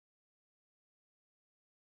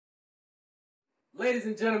Ladies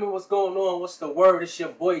and gentlemen, what's going on? What's the word? It's your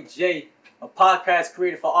boy Jay, a podcast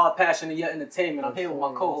created for all passion and your entertainment. I'm here with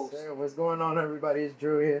my co-host. What's going on, everybody? It's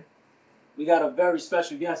Drew here. We got a very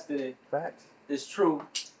special guest today. Facts. It's true.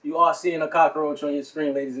 You are seeing a cockroach on your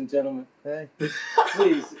screen, ladies and gentlemen. Hey.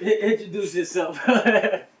 Please, introduce yourself.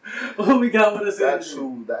 Who we got with us? That's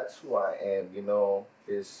who I am, you know.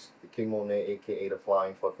 It's the King Monaire, aka the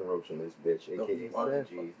flying fucking roach in this bitch, aka Monaire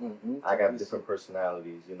G. I got different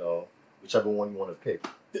personalities, you know. Whichever one you want to pick.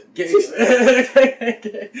 Gangsta,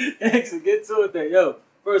 get to it there. Yo,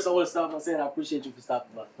 first I want to start by saying I appreciate you for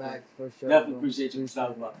stopping by. Facts, for sure. Definitely appreciate you for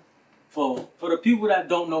stopping by. For the people that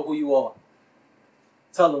don't know who you are,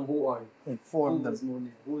 tell them who are you? Inform them. Who is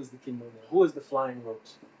Monaire? Who is the King Monaire? Who is the flying roach?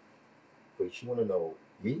 Wait, you want to know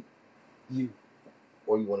me? You.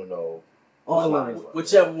 Or you want to know all of them?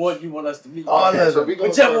 Whichever one you want us to meet. All of them.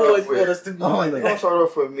 Whichever one you want us to meet. All of We're them. going to start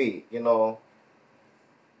off with me, you know.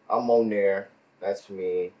 I'm Monaire. That's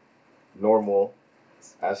me. Normal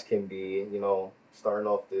as can be, you know, starting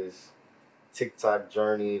off this TikTok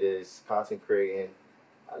journey, this content creating.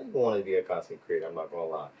 I didn't want to be a content creator, I'm not gonna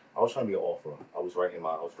lie. I was trying to be an author. I was writing,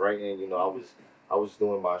 you know, I was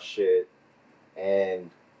doing my shit, and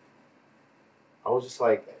I was just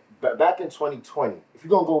like, back in 2020, if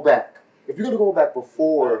you're gonna go back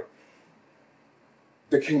before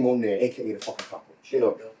the King Monaire, aka the fucking cockroach, you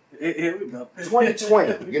know. Here we go.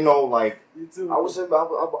 2020, you know, like Me too. I was like,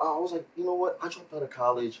 you know what? I dropped out of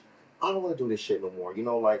college. I don't want to do this shit no more. You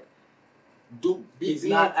know, like, He's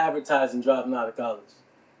not advertising dropping out of college.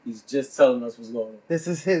 He's just telling us what's going on. This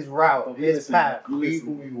is his route, his path. Be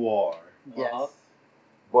who you are. Yes.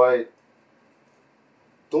 But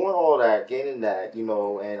doing all that, gaining that, you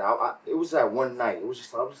know, and it was that one night. I was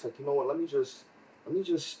just like, you know what? Let me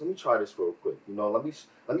try this real quick. You know, let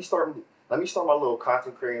me start my little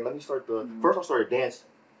content creating. Let me start first. I started dancing.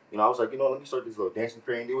 You know, I was like, you know, let me start this little dancing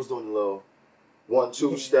creating. They was doing the little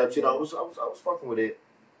 1-2 steps. You know, I was fucking with it.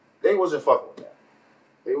 They wasn't fucking with that.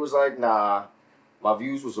 It was like, nah. My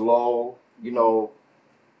views was low. You know,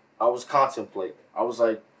 I was contemplating. I was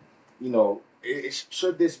like, you know,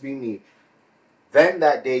 should this be me? Then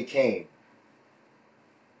that day came.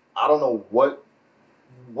 I don't know what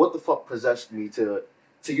the fuck possessed me to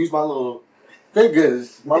use my little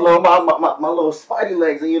fingers, my little spidey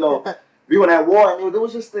legs, and you know, we were at war, and there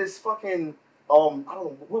was just this fucking I don't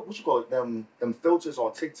know what you call it, them filters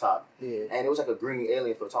on TikTok, Yeah. and it was like a green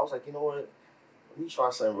alien filter. I was like, you know what, let me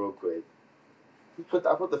try something real quick.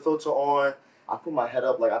 I put the filter on. I put my head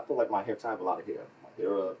up, like I put like my hair tied, a lot of hair, my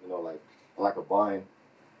hair up, you know, like a bun.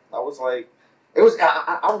 I was like, it was.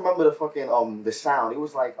 I remember the fucking the sound. It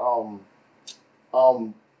was like on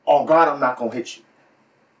God, I'm not gonna hit you.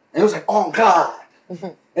 And it was like, on God.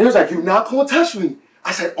 And it was like, you're not gonna touch me.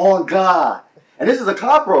 I said, on God. And this is a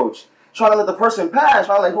cockroach trying to let the person pass.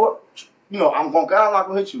 Trying to like, what? You know, I'm on God, I'm not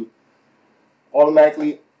gonna hit you.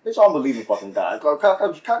 Automatically, bitch, I don't believe in fucking God.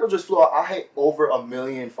 Cockroach just flew out. I hit over a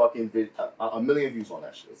million views on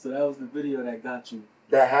that shit. So that was the video that got you.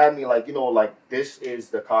 That had me like, you know, like this is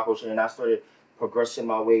the cockroach, and I started progressing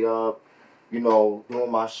my way up, you know,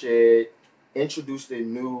 doing my shit, introduced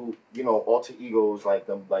in new, you know, alter egos like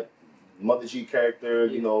them, like Mother G character,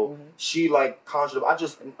 you know, she like conjured up.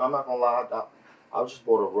 I'm not gonna lie, I just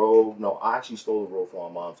bought a robe. No, I actually stole a robe from my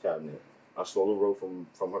mom's cabinet. I stole a robe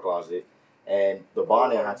from her closet, and the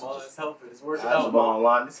bonnet I had to just. It's working I had to out. buy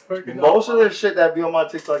online. It's working Most out. of the shit that be on my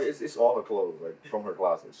TikTok, it's all her clothes, like from her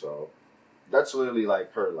closet. So that's literally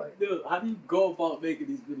like her, like. Dude, how do you go about making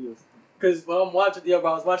these videos? Because when I'm watching I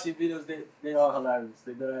was watching videos, they are hilarious.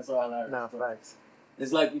 They know that's all hilarious. Nah, facts.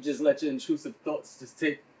 It's like you just let your intrusive thoughts just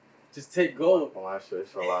take go. Oh,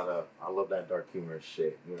 it's a lot of. I love that dark humor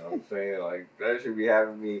shit. You know what I'm saying? Like that should be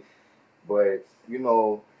having me, but you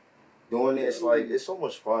know, doing it, it's like it's so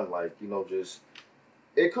much fun. Like you know, just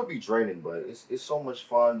it could be draining, but it's so much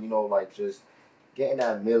fun. You know, like just getting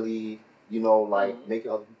that milli. You know, like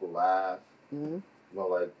making other people laugh. You know,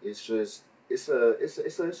 like it's just it's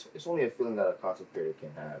only a feeling that a content creator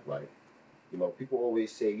can have. Like, you know, people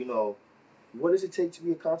always say, you know, what does it take to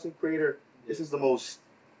be a content creator? This is the most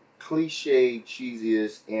cliche,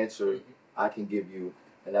 cheesiest answer I can give you,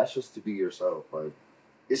 and that's just to be yourself. Like,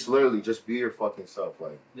 it's literally just be your fucking self.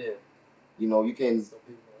 Like, Yeah. you know, you can. Some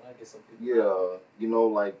people like it, some people. Yeah, you know,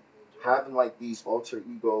 like having like these alter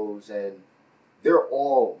egos, and they're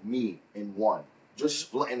all me in one. Just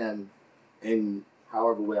splitting them in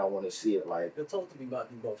however way I want to see it. Like, Yo, talk to me about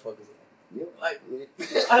these motherfuckers. yeah. Like,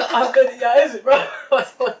 how many y'all is it, bro?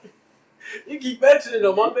 You keep mentioning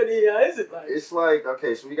them. How many y'all is it? Like, It's like,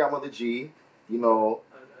 okay, so we got Mother G, you know,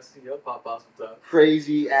 I see your pop out sometimes.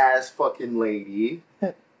 crazy ass fucking lady.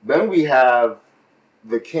 Then we have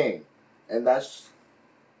the king, and that's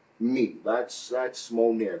me. That's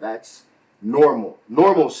Monaire. That's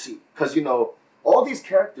normalcy. Because you know all these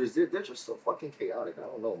characters, they're just so fucking chaotic. I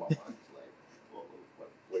don't know. My mind is like all over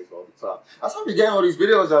the place all the time. That's how we get all these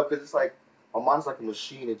videos up because it's like my mind's like a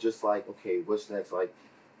machine. It's just like, okay, what's next? Like,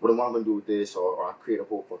 what am I gonna do with this? Or I create a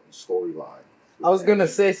whole fucking storyline. I was gonna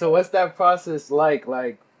say, so what's that process like?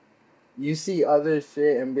 Like, you see other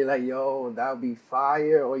shit and be like, yo, that would be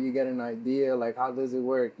fire, or you get an idea. Like, how does it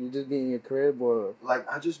work? You just be in your crib, or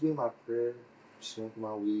Like I just be in my crib, smoking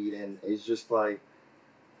my weed, and it's just like,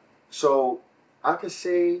 so I could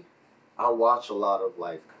say I watch a lot of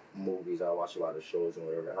like movies, I watch a lot of shows and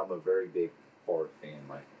whatever, and I'm a very big horror fan.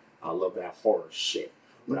 Like I love that horror shit,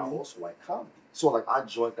 but I also like comedy. So like I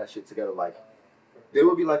joined that shit together. Like there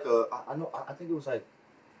would be like I think it was like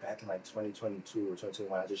back in like 2022 or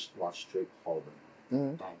 2021. I just watched straight horror,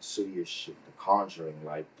 that serious shit, The Conjuring,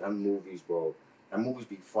 like them movies, bro. Them movies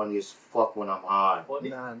be funny as fuck when I'm high. What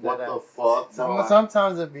the fuck, bro?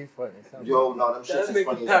 sometimes it be funny. Yo, no, them shit's That funny make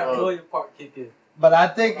as the fuck. paranoia part kick in. But I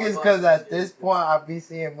think it's because at this point I be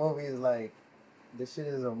seeing movies like this shit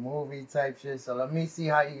is a movie type shit. So let me see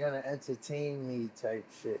how you're gonna entertain me type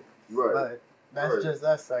shit. Right. But that's just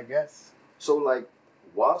us, I guess. So like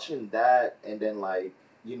watching that, and then like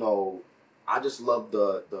you know, I just love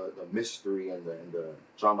the mystery and the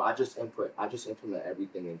drama. I just implement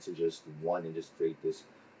everything into just one and just create this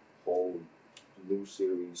whole new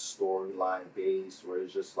series storyline base where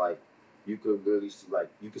it's just like you could really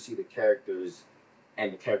see the characters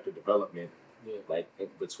and the character development, like in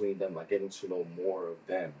between them, like getting to know more of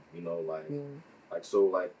them. You know, like so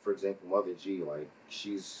like for example, Mother G, like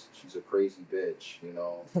she's a crazy bitch. You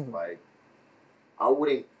know, like I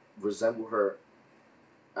wouldn't resemble her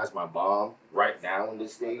as my mom right now in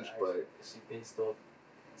this stage, but is she based off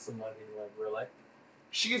somebody in like real life?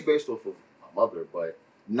 she is based off of my mother, but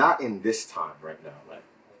not in this time right now. Like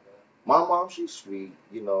my mom, she's sweet,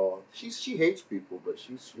 you know. She hates people, but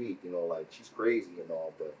she's sweet, you know. Like she's crazy and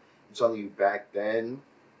all. But I'm telling you, back then,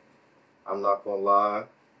 I'm not gonna lie,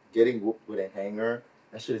 getting whooped with a hanger,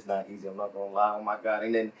 that shit is not easy. I'm not gonna lie. Oh my god!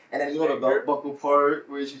 And then you know the belt buckle part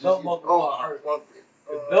where she just belt buckle part hurt.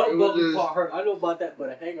 The belt buckle part hurt. I know about that, but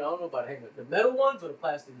a hanger, I don't know about a hanger. The metal ones or the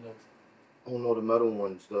plastic ones? Oh no, the metal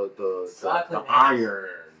ones, the iron.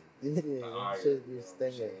 Yeah, shit be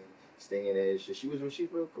stinging and shit. She's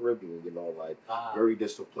real Caribbean, you know, like very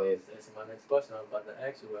disciplined. That's my next question. I was about to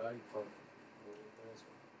ask you, where are you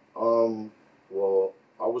from? Well,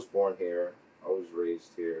 I was born here. I was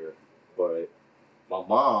raised here, but my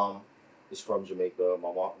mom is from Jamaica.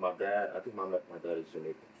 My dad, I think my dad is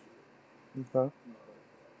Jamaican. Okay.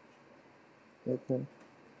 Okay.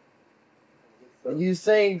 You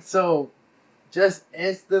saying so? Just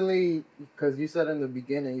instantly, because you said in the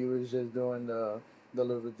beginning you was just doing the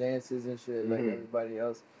little dances and shit like everybody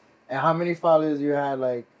else. And how many followers you had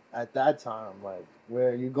like at that time? Like,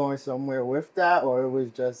 were you going somewhere with that, or it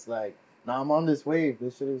was just like, nah, I'm on this wave.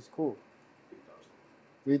 This shit is cool.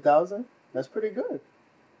 3,000? That's pretty good.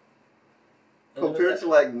 Compared to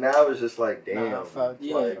like now, it's just like damn,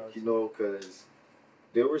 yeah. like you know, because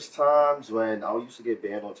there was times when I used to get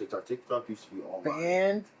banned on TikTok. TikTok used to be on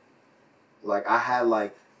Banned? Like I had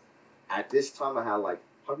like, at this time I had like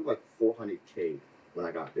probably like 400K when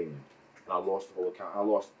I got banned, and I lost the whole account. I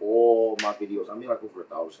lost all my videos. I made like over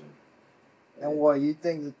 1,000. And what, you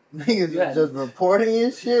think niggas are just reporting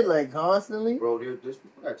your shit like constantly? Bro, there's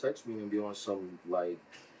people that text me and be on some like,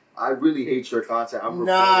 I really hate your content. I'm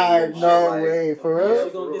nah, reporting your no shit, way, like, for real? Yeah,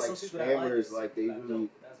 for real, like spammers, like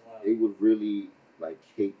they would really like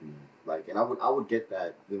hate me. Like, and I would get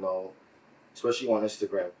that, you know. Especially on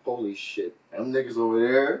Instagram. Holy shit. Them niggas over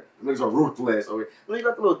there, them niggas are ruthless. Okay. Then you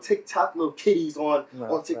got the little TikTok, little kitties on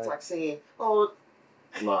TikTok saying, oh.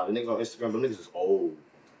 Nah, the niggas on Instagram, them niggas is old.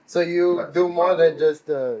 So you do more than just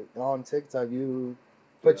on TikTok. You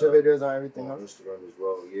put your videos on everything on else? Instagram as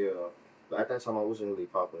well, yeah. But at that time, I wasn't really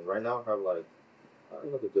popular. Right now, I have like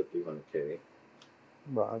a good 300K.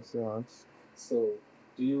 So,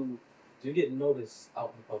 do you get noticed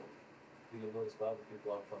out in public? Do you get noticed by other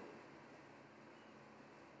people out in public?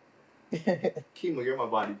 Kimo, you're my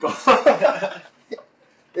bodyguard.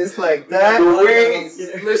 It's like that. The way,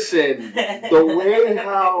 listen, the way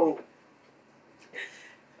how.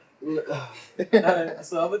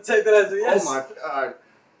 So I'm gonna take that as a yes. Oh my god.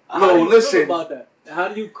 How do you listen. feel about that? How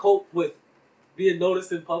do you cope with being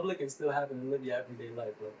noticed in public and still having to live your everyday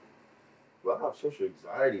life, bro? Well, I have social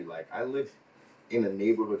anxiety. Like, I live in a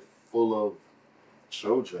neighborhood full of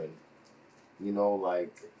children. You know,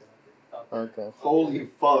 like, Okay. holy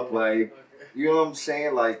fuck, like, you know what I'm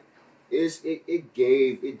saying? Like,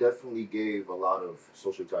 It definitely gave a lot of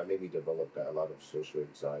social anxiety. Made me develop that a lot of social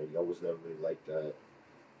anxiety. I was never really like that.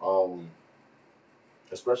 Um,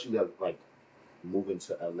 especially that like moving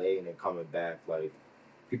to LA and then coming back, like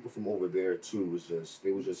people from over there too was just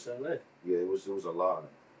it was just LA. yeah, it was a lot.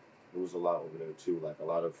 It was a lot over there too, like a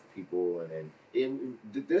lot of people, and then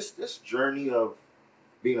this journey of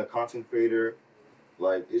being a content creator,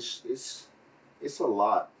 like it's a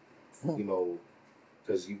lot, you know,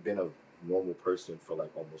 because you've been a normal person for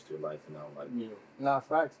like almost your life, and now like Yeah. Nah,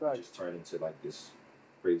 facts. just turn into like this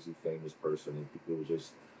crazy famous person, and people were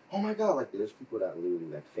just, oh my god, like there's people that literally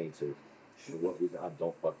like fainted for what reason I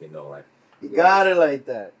don't fucking know, like You got it like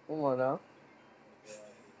that. Come on now.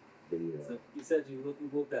 but yeah. So you said you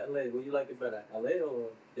moved to LA. What you like it better, LA or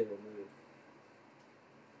Denver?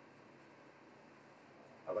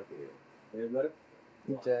 I like it. Here better?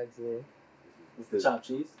 Jackson. It's the chopped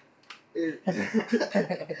cheese. It,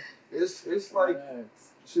 it's like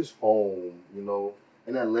it's just home, you know.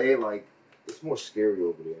 In LA, like it's more scary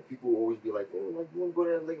over there. People always be like, "Oh, like you want to go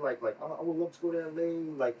to LA?" Like I would love to go to LA.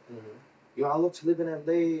 Like, you know, I love to live in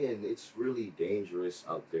LA, and it's really dangerous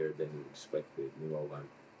out there than you expected. You know, like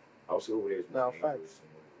I would say over there is more dangerous than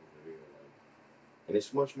over here. Like, and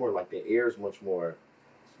it's much more like the air is much more.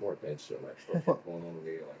 It's more denser. Like what the fuck going on over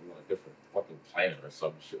here? Like you're on a different fucking planet or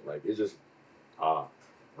some shit. Like it's just I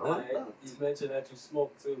like that. You mentioned that you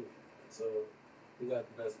smoke too. So you got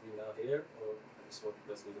the best weed out here, or you smoke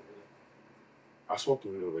the best weed over here? I smoked the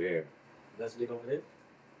weed over here. Best weed over here?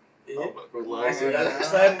 I'm not gonna lie.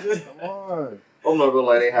 Come on. I'm not gonna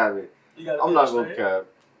lie, they have it. I'm not gonna straight? cap.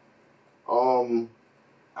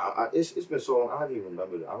 It's been so long. I don't even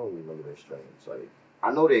remember their strains. Like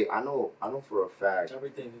I know for a fact.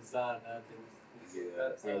 Everything is on.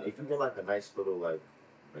 Yeah, and if you get like a nice little like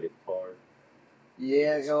credit card.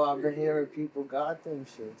 Yeah, yo, I've been hearing people got them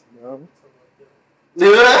shits, bro.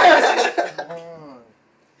 Come on.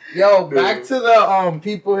 Yo, back to the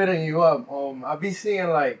people hitting you up. I be seeing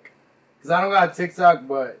like, cause I don't got TikTok,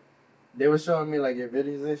 but they were showing me like your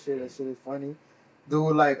videos and shit. That shit is funny.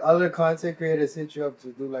 Do like other content creators hit you up to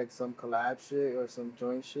do like some collab shit or some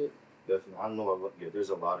joint shit? Definitely, I know. There's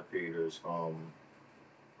a lot of creators. I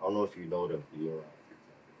don't know if you know them.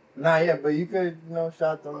 Nah, yeah, but you could,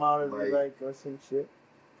 shout them out if you like or some shit.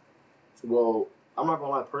 Well, I'm not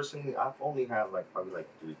gonna lie. Personally, I've only had like probably like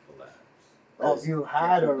 3 collabs. Oh, you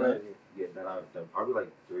had already? Yeah, that I've done probably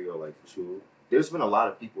like 3 or like 2. There's been a lot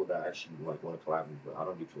of people that actually like want to collab with me, but I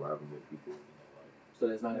don't be collabing with people. So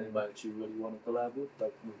there's not anybody that you really want to collab with,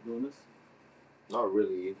 like who's doing this? Not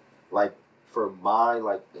really. Like for my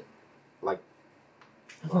like like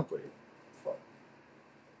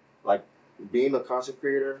being a content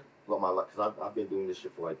creator, like my life, because I've been doing this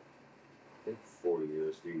shit for like I think 4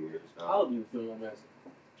 years, 3 years now. How old do you feel, young man?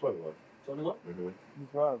 21. 21? Mm-hmm.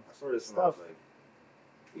 Bro, I started this when I was like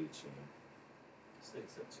 18.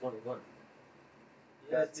 21.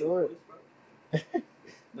 Yeah, do it. Bro.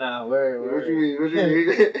 Nah, What you mean?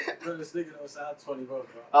 Bro, this nigga don't sound 21, bro.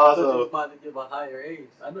 Oh, I thought so- you was about to give a higher age.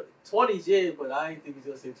 I know 20's yeah, but I ain't think he's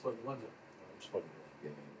gonna say 21 though. I'm 21. Yeah.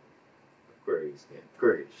 Crazy, man.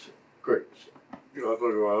 Crazy shit. You know what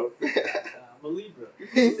I'm talking about? I'm a Libra.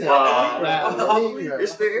 Wow.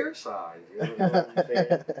 It's the air sign. You know what I'm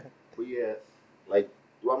saying? But yeah, like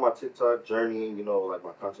throughout my TikTok journey, like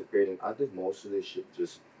my content creating, I did most of this shit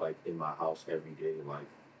just like in my house every day. Like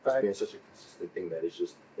it's been such a consistent thing that it's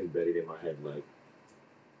just embedded in my head.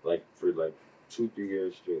 Like for like 2-3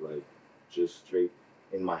 years straight, like just straight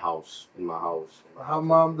in my house. How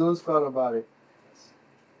Mom Deuce felt about it?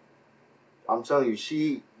 I'm telling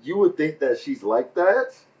you, you would think that she's like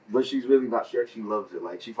that, but she's really not. She actually loves it.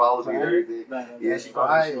 Like she follows me and everything. Yeah, she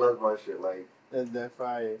loves my shit. Like That's that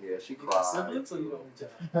fire. yeah, she You got cries. siblings or you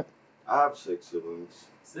don't? I have 6 siblings.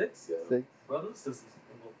 6? Yeah. 6. Brothers? Sisters?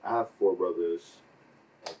 I have 4 brothers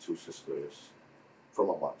and 2 sisters from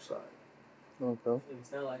my mom's side. Okay. You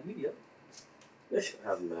sound like me, yeah. I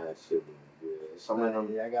have mad siblings. Yeah, some of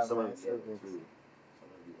them. Yeah, I got some of mad them siblings. too.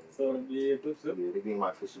 So, yeah, Yeah, they be in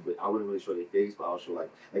my sister, but I wouldn't really show their face. But I'll show like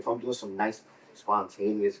if I'm doing some nice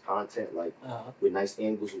spontaneous content, like with nice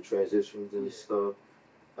angles and transitions and stuff,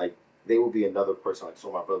 like they would be another person. Like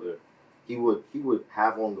so, my brother, he would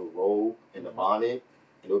have on the robe and the bonnet,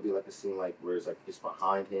 and it would be like a scene like where it's like it's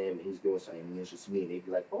behind him and he's doing something, and it's just me, and they'd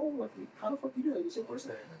be like, "Oh, like how the fuck you do that? You same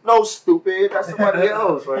person?" No, stupid. That's somebody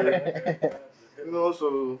else. Like,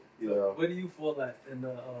 so yeah. Where do you fall at in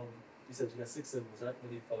the you said you got 6 siblings, right? Where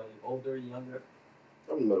do you fall at? You older, younger?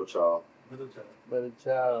 I'm the middle child. Middle child. But a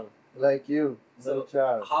child. Like you. So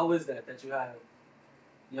child. how is that you have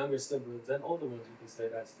younger siblings and older ones, you can say,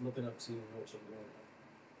 that's looking up to you and what you're doing?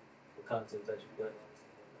 What content that you put on?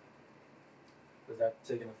 Does that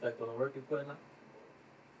take an effect on the work you're putting out?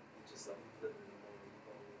 Just like living in the moment you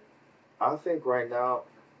go with it? I think right now,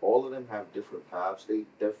 all of them have different paths. They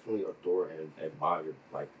definitely adore and admire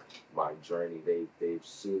like my journey. They've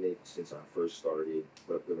seen it since I first started.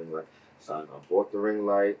 But the ring light, so I bought the ring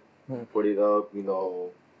light, put it up, you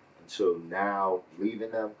know, until now,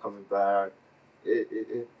 leaving them, coming back.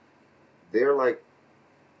 They're like,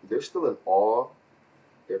 they're still in awe.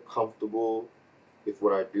 They're comfortable with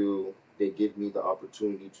what I do. They give me the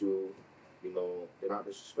opportunity to, you know, they're not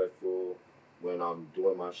disrespectful when I'm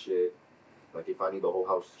doing my shit. Like, if I need the whole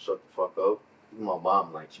house to shut the fuck up, even my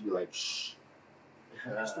mom, like, she'd be like, shh.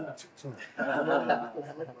 Because it's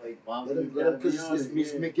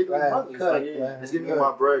giving me money. It's giving me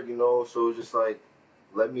my bread, you know. So it's just like,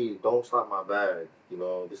 don't stop my bag. You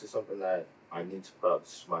know, this is something that I need to put up.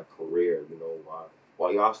 This is my career, you know.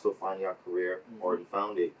 While y'all still finding your career, already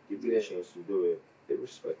found it, give me a chance to do it. They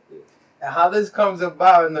respect it. And how this comes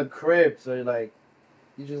about in the crib? So like,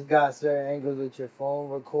 you just got certain angles with your phone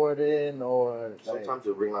recording, or sometimes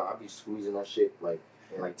the ring light, I be squeezing that shit like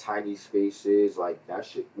in like tiny spaces. Like that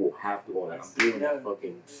shit will have to go. Like I'm doing that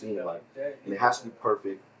fucking scene, like, and it has to be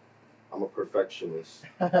perfect. I'm a perfectionist,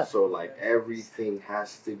 so like everything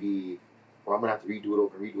has to be. Or I'm gonna have to redo it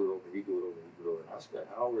over. And I spent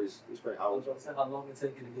hours. We spent hours. How long it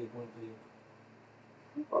take you to get one video?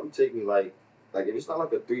 Probably take me like if it's not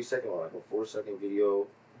like a 3-second or like a 4-second video.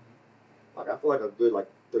 Like I feel like a good like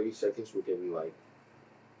 30 seconds would give me like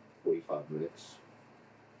 45 minutes.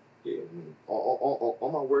 Yeah,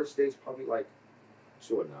 on my worst days probably like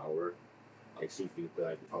to an hour. Like see if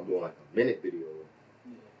like if I'm doing like a minute video,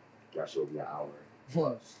 that should be an hour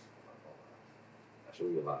plus. That should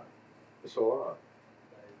be a lot. It's a lot.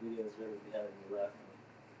 Like, videos really be having me laughing.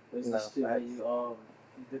 This is shit how you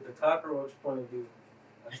did the cockroach point of view.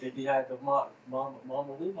 I think he had the Mama D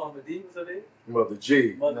was her name? Mother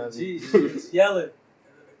G. Mother G. She was yelling. And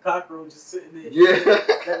the cockroach just sitting there. Yeah.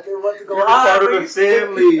 That they want to go He's a part of the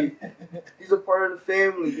family. He's a part of the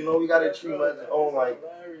family. You know, we gotta treat him like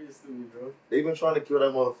hilarious to me, bro. They've been trying to kill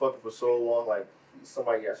that motherfucker for so long. Like,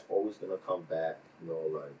 somebody that's always gonna come back. You know,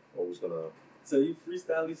 like, always gonna. So you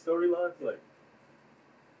freestyle these storylines? Like,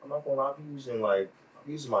 I'm not gonna lie, I'm using my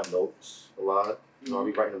notes a lot. You know, I'll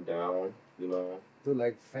be writing them down, you know. Do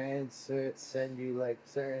like fans send you like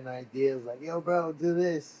certain ideas, like, yo, bro, do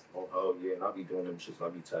this. Oh yeah, and I'll be doing them shit.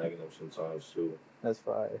 I'll be tagging them sometimes too. That's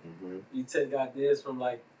fire. You take ideas from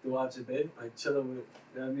like throughout your day, like chilling with,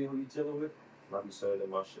 you know what I mean, who you chilling with? I'll be sending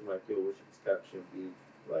them my shit like, yo, what should this caption be?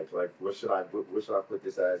 Like, what should I put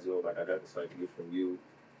this as, yo? Like, I got this idea from you.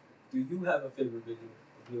 Do you have a favorite video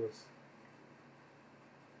of yours?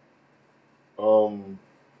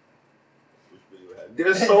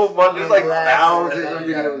 There's so much. There's like thousands of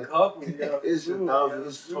videos. It's thousands.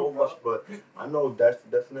 There's so much, but I know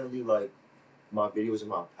definitely like my videos in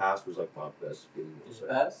my past was like my best videos.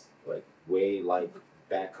 Past? Like way like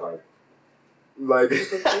back like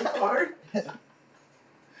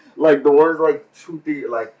like the ones like 2-3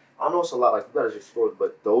 like I know it's a lot like you gotta explore,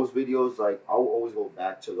 but those videos like I will always go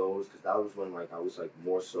back to those because that was when like I was like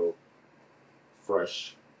more so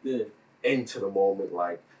fresh into the moment.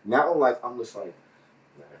 Like now I'm just like.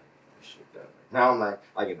 Shit done. Now I'm like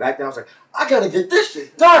back then I was like, I gotta get this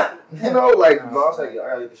shit done. You know, like I was like, I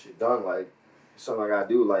gotta get this shit done. Like something I gotta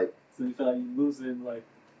do. Like so you feel like you're losing like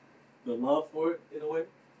the love for it in a way.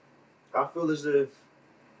 I feel as if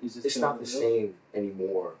it's not the same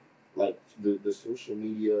anymore. Like the social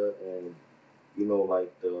media and you know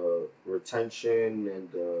like the retention and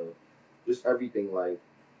just everything. Like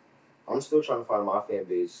I'm still trying to find my fan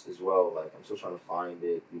base as well. Like I'm still trying to find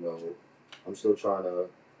it. You know, I'm still trying to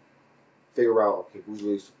figure out, okay, who's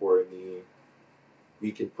really supporting me?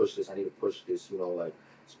 We can push this. I need to push this. You know, like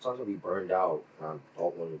sometimes I'll be burned out. And I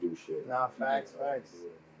don't want to do shit. Nah, facts. Do it anymore.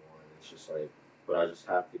 And it's just like, but I just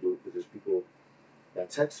have to do it because there's people that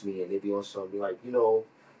text me and they be on something like, you know,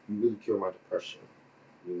 you really cured my depression.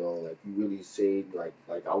 You know, like you really saved. Like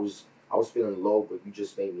I was feeling low, but you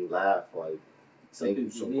just made me laugh. Like thank you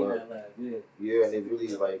so much. Yeah, and it really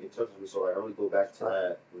like it touches me. So like, I really go back to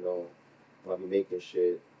that. You know, when I be making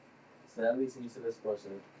shit. So that leads me to this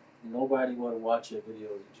question. Nobody want to watch your videos,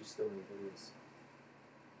 but you still make videos.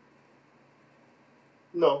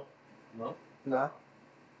 No. No? Nah.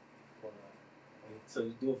 So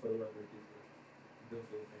you do it for the love of people. You do it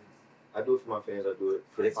for your fans. I do it for my fans. I do it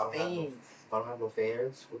for if I don't have no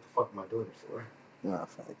fans, what the fuck am I doing it for? Nah,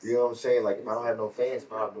 facts. You know what I'm saying? Like if I don't have no fans,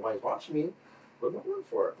 if I have nobody watching me, what am I doing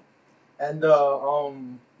for it? And the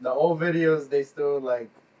old videos, they still like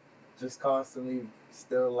just constantly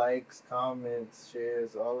still likes, comments,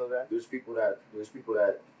 shares, all of that? There's people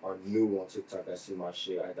that are new on TikTok that see my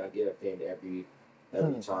shit. I get offended every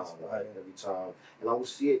time, like, every time, and I will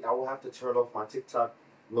see it. I will have to turn off my TikTok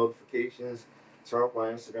notifications, turn off my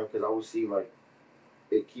Instagram because I will see like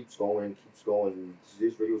it keeps going.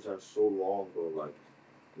 These videos are so long, bro. Like,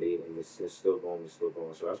 and it's still going, So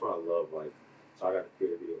that's what I love. Like, so I got to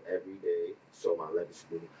create a video every day. So my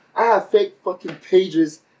legacy. I have fake fucking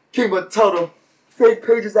pages. Kimba tell them fake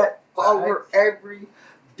pages that follow her every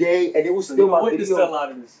day, and it was still my videos. Sell a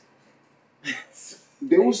lot of this.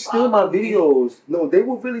 They will steal my videos. No, they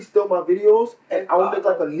will really steal my videos, and I will make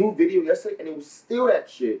like a new video yesterday, and it will steal that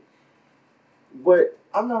shit. But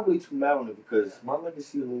I'm not really too mad on it because my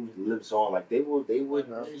legacy lives on. Like they would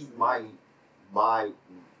keep my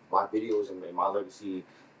videos and my legacy,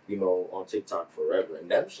 on TikTok forever. And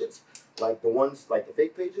them shits, like the ones like the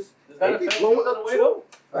fake pages, they be blowing up the way though.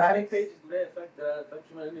 Fake pages, do they affect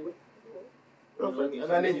you in any way? If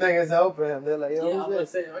anything is helping him, they're like, yo,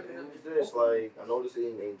 who's this? Who's this? Like, I know this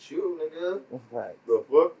ain't you, nigga. Right. The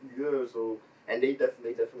fuck? Yeah, so, and they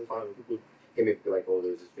definitely find people hit me like, oh,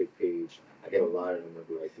 there's this fake page. I get a lot of them and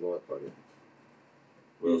be like, you know what, fuck it.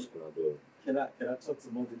 What else can I do? Can I talk to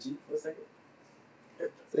Mother G for a second?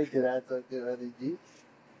 Say, can I talk to Mother G?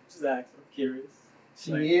 Just ask, I'm curious.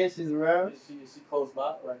 She here, she's around? Is she close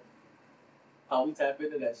by? Like, how we tap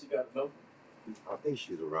into that? She got a number? I think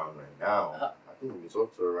she's around right now. I think we can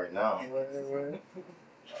talk to her right now.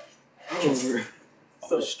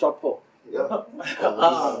 So struggle. Yeah.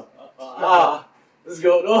 What's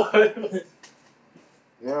going on?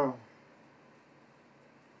 Yeah.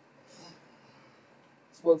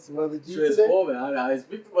 Spoke to Mother G today? Transforming. I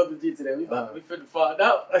speak to Mother G today. We finna find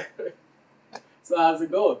out. So how's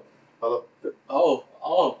it going? Hello.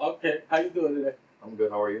 Oh, okay. How you doing today? I'm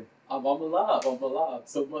good. How are you? I'm alive.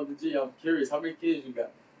 So Mother G, I'm curious. How many kids you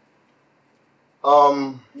got?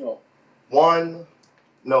 No.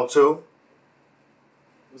 Two.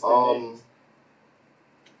 What's their names?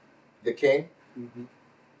 The King.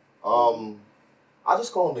 Mm-hmm. I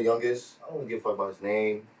just call him the youngest. I don't really give a fuck about his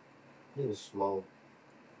name. He was small.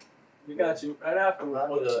 We got you right after.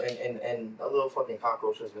 And a little fucking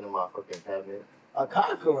cockroach has been in my fucking cabinet. A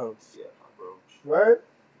cockroach? Yeah, cockroach. Word?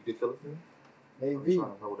 You could kill it for me? Maybe. I'm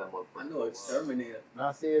trying to hold that motherfucker. I know Exterminator.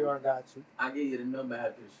 I see it, I got you. I give you the number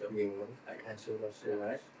after the show. You ain't really? I got you.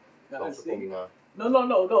 Right. Don't support me now.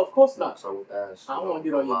 No, of course not. So with that, I don't want to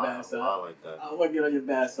get on your bad side. Like that. I don't want to get on your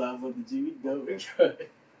bad side, Mother G. We go.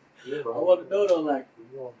 Yeah, bro. I want to know though, like,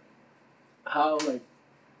 how, like,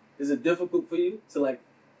 is it difficult for you to, like,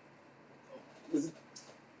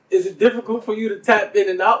 is it difficult for you to tap in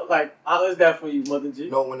and out? Like, how is that for you, Mother G?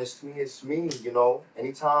 No, when it's me,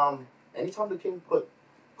 Anytime the King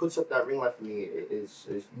puts up that ring light for me, it's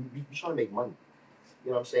you trying to make money.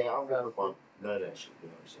 You know what I'm saying? I don't give a fuck none of that shit. You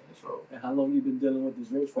know what I'm saying? So. And how long you been dealing with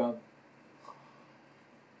this rich problem?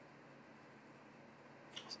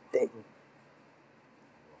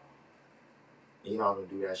 You know I don't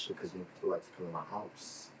do that shit because people like to come in my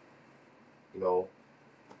house. You know.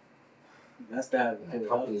 That's that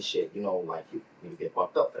company shit. You know, like you get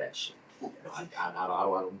fucked up for that shit. I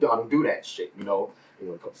don't do that shit. You know,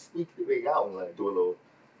 come sneak the way out and like do a little.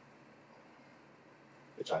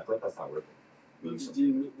 Which I think that's not working.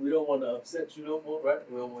 We don't want to upset you no more, right?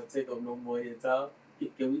 We don't want to take up no more of your time.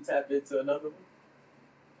 Can we tap into another one?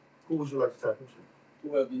 Who would you like to tap into?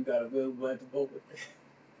 Whoever you got available at the moment.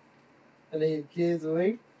 And then your kids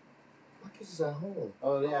awake? My kids is at home.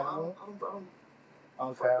 Oh, they at home?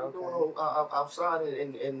 Okay. Outside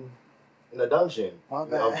in the dungeon. My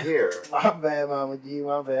bad. Up here. My bad, Mama G.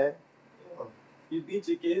 My bad. Yeah. You beat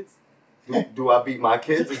your kids? Do I beat my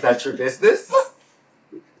kids? Is that your business?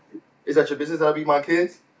 Is that your business that I beat my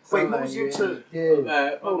kids? Wait, who's you two?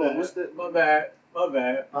 My bad.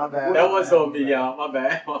 That was on me, y'all. My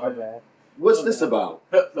bad. What's this about?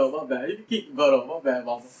 No, my bad. You can keep the belt on. My bad,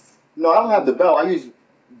 Mama. No, I don't have the belt. I use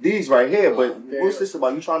these right here. But what's this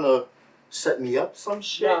about? You trying to set me up some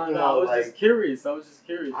shit? No, I was just curious. I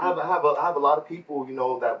I have a lot of people,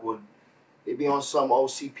 that would they be on some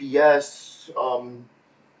OCPS.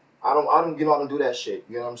 I don't do that shit.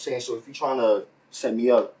 You know what I'm saying? So if you're trying to set me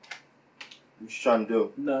up, what you trying to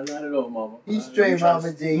do? No, not at all, Mama. He's straight,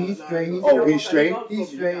 Mama G. He's straight. Oh, he's straight? He's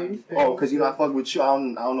straight. Oh, because I fuck with you. I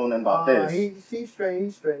don't know nothing about this. He's straight.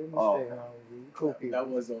 He's straight, Mama G. Cool people. That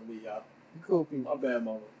was on me, y'all. Cool people. My bad,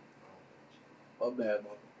 Mama.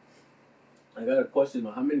 I got a question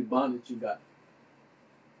on how many bonnets you got?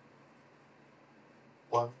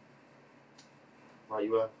 One. Why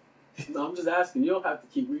you at? No, I'm just asking. You don't have to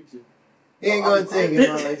keep reaching. He ain't gonna take it,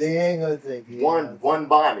 man. He ain't gonna take it. One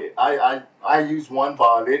bonnet. I use one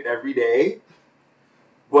bonnet every day,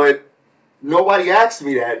 but nobody asked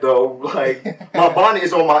me that though. Like my bonnet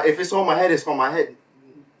is on my. If it's on my head, it's on my head.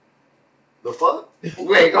 The fuck?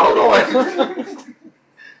 Wait, hold on.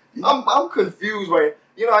 I'm confused. Right?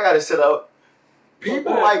 You know I gotta set up.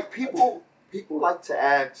 People like to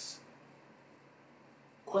ask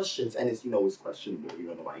questions, and it's it's questionable.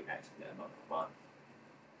 Nobody asks me that about my bonnet.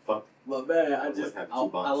 Fuck. But man,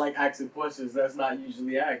 I like asking questions that's not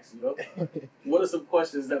usually asked, What are some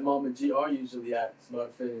questions that Mama G are usually asked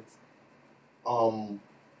about fans?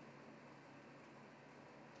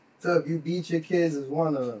 So if you beat your kids is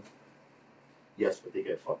one of them. Yes, but they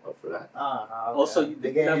get fucked up for that. Okay. Also,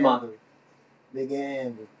 they get handled. They get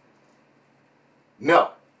handled.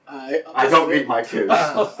 No. I don't beat my kids.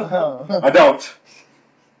 I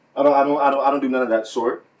don't do none of that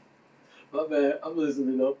sort. My bad, I'm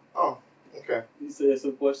listening though. Oh, okay. You said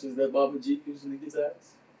some questions that Mama G usually gets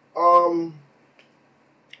asked.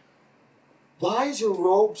 Why is your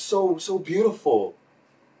robe so beautiful?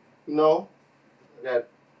 I got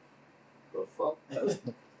the fuck.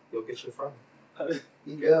 Go get your friend.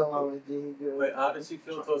 You good, Mama G? You good? Wait, how does she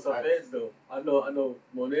feel towards her fans though? I know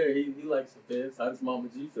Monaire, he likes the fans. How does Mama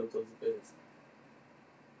G feel towards the fans?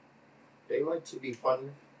 They like to be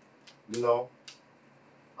funny,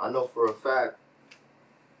 I know for a fact,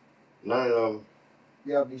 none of them.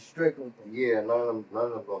 You gotta be strict with them. Yeah, none of them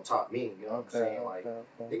gonna top me. You know what I'm saying? Okay, Like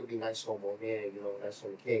okay. they could be nice to Monaire, that's on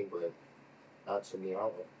the king, but not to me.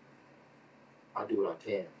 I do what I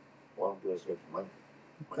can. All I'm doing is making money.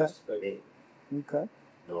 Okay. Respect me. Okay.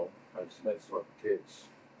 I just make fuck kids.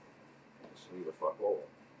 I just need to fuck over.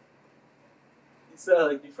 You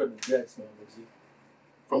sound like you from the Jets, Mama G.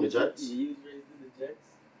 From the Jets? Yeah, you was raised in the Jets?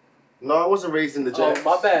 No, I wasn't raised in the Jets. Oh,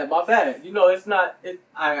 my bad. It's not.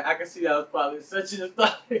 I can see that was probably such a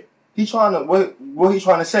thought. He trying to what he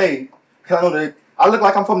trying to say? Cause I know that I look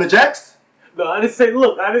like I'm from the Jets. No, I didn't say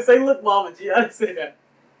look. Mama G. I didn't say that.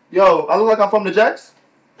 Yo, I look like I'm from the Jets.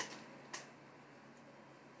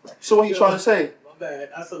 So what he trying to say? My bad.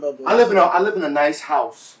 That's another one. I live in a nice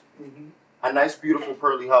house. Mm-hmm. A nice, beautiful,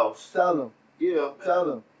 pearly house. Tell them. Yeah. Tell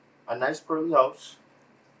them. A nice, pearly house.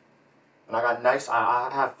 And I got I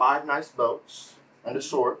have 5 nice belts and a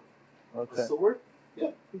sword. Okay. A sword?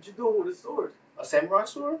 Yeah. What you doing with a sword? A samurai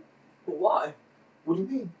sword? But why? What do you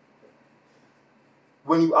mean?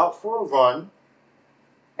 When you out for a run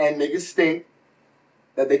and niggas think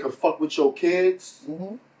that they could fuck with your kids,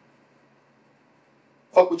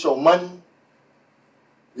 fuck with your money,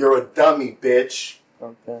 you're a dummy, bitch.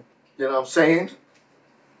 Okay. You know what I'm saying?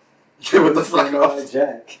 Get what the fuck off.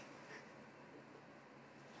 Jack.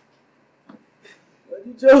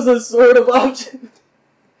 You chose a sword of option.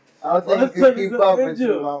 I don't think he could keep up with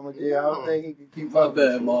you, Mama G. I don't think he could keep up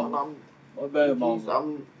with you. Mama. My bad,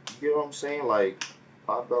 Mama. You know what I'm saying? Like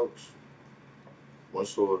 5 belts, 1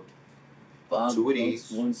 sword, 5 2 of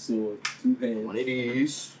these, 1 sword, 2 hands. 1 of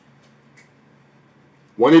these,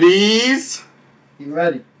 1 of these. You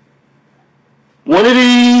ready? 1 of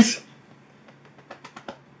these.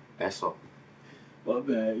 That's all. My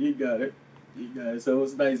bad. You got it. So it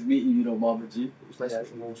was nice meeting you, Mama G. It was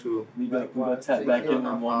nice meeting you too. We got tap back in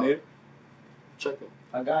on there. Check it.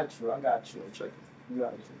 I got you. Check it. You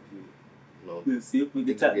got you. Let's see if we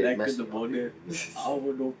can tap back in on there. I don't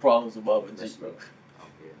want no problems with Mama G, bro.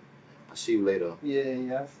 I'll see you later.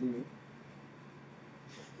 Yeah, I see you.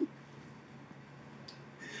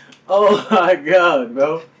 Oh my God,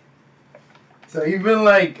 bro. So even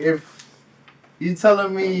like if you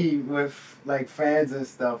telling me with like fans and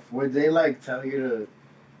stuff, would they like tell you to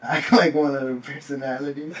act like one of the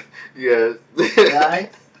personalities? Yes. Right?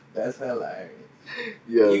 That's hilarious.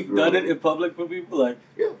 Yeah. You've done it in public for people, like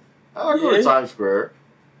I go to Times Square.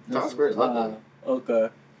 Times Square is nothing. Okay.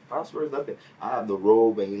 Times Square is nothing. I have the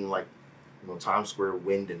robe and Times Square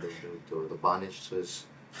wind and the bonnet's just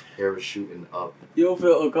parachuting up. You don't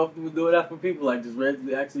feel uncomfortable doing that for people, like just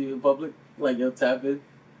randomly asking you in public, like you'll tap in?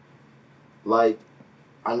 Like,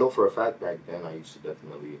 I know for a fact back then I used to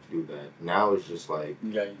definitely do that. Now it's just like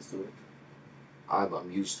you got used to it. I'm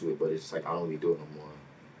used to it, but it's like I don't really do it no more.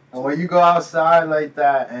 And when you go outside like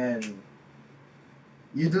that and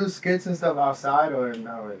you do skits and stuff outside or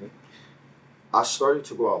not really? I started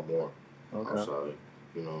to go out more outside.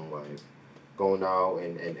 Like going out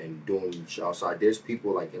and doing shit outside. There's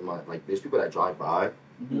people there's people that drive by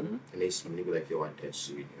and they see me, they be like, yo, I did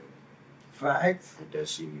see you. Facts. I did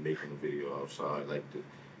see me making a video outside.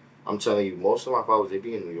 I'm telling you, most of my followers, they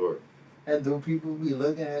be in New York. And do people be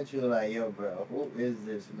looking at you like, yo, bro, who is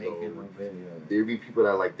this making a video? There be people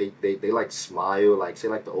that like they like smile, like say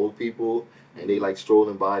like the old people, and they like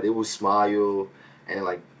strolling by, they will smile, and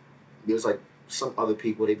like there's like some other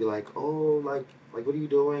people, they be like, oh, like what are you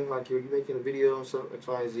doing? Like you making a video and stuff X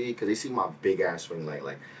Y Z, because they see my big ass ring light.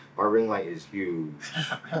 Like my ring light is huge.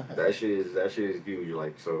 that shit is huge.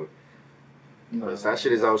 Like so. If that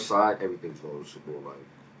shit is outside, everything's noticeable. Like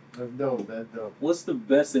that's dope. That's dope. What's the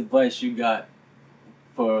best advice you got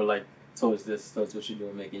for like towards what you're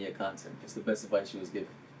doing, making your content? What's the best advice you was given?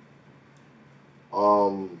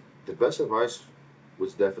 The best advice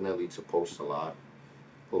was definitely to post a lot,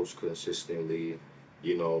 post consistently.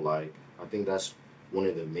 You know, like I think that's one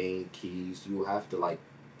of the main keys. You have to like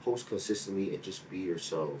post consistently and just be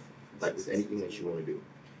yourself. Like with anything that you want to do.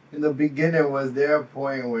 In the beginning, was there a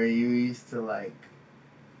point where you used to like,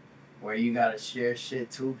 where you gotta share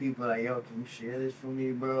shit to people like, yo, can you share this for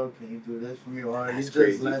me, bro? Can you do this for me? Or you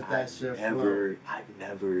just let that shit flow? I've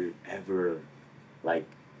never ever, like,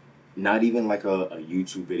 not even like a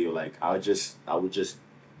YouTube video. Like I would just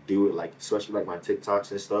do it, like especially like my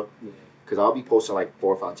TikToks and stuff. Yeah. Cause I'll be posting like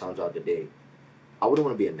 4 or 5 times out the day. I wouldn't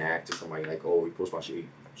want to be a nag to somebody like, oh, we post my shit,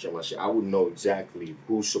 share my shit. I would know exactly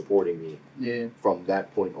who's supporting me. Yeah. From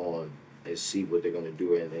that point on, and see what they're gonna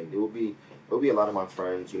do, and it will be a lot of my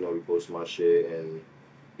friends, you know, reposting my shit, and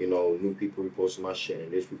you know, new people reposting my shit,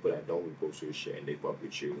 and there's people that don't repost your shit and they fuck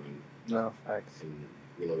with you, and no facts. And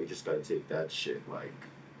you know, you just gotta take that shit, like,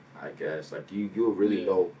 I guess, like you'll really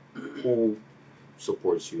know who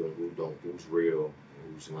supports you and who don't, who's real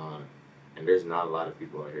and who's not, and there's not a lot of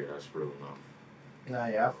people out here that's real enough. Nah,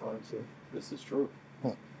 yeah, I fuck too. This is true.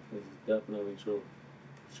 This is definitely true.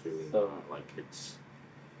 It's really So, not, like it's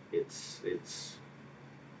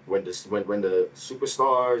when the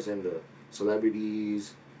superstars and the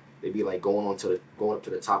celebrities, they be like going up to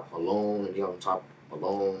the top alone, and they on top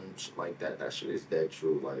alone, shit like that. That shit is dead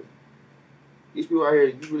true. Like these people out here,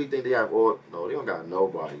 you really think they have all? No, they don't got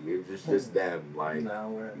nobody. It's just them. Like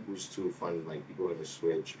people's too funny. Like people are gonna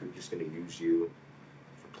switch. People just gonna use you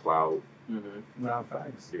for clout. Nah,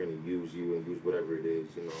 facts. They're gonna use you and use whatever it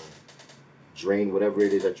is, you know, drain whatever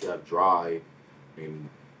it is that you have dry, and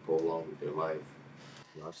go along with their life.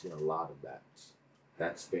 You know, I've seen a lot of that.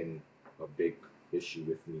 That's been a big issue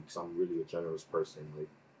with me because I'm really a generous person, like,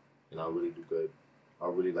 and I really do good. I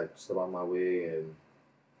really like step out my way and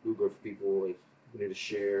do good for people. If you need to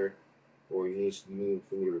share, or you need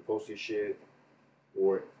for me to repost your shit,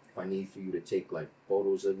 or if I need for you to take like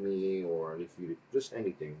photos of me, or if you just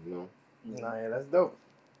anything, you know. Nah, yeah, that's dope.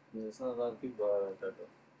 Yeah, it's not a lot of people out like that though.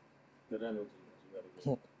 Good energy that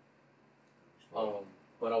you gotta get.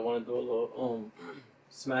 But I want to do a little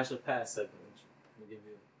smash or pass segment. I'm gonna give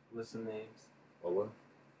you a list of names. Or what?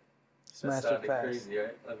 Smash That or pass. crazy,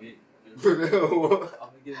 right? I'm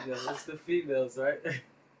gonna give you a list of females, right?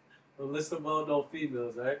 A list of well-known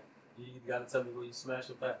females, right? You gotta tell me who you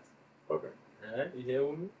smash or pass. Okay. Alright, you here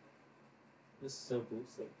with me? It's simple.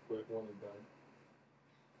 It's a quick one and done.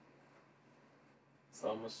 So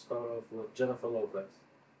I'm gonna start off with Jennifer Lopez.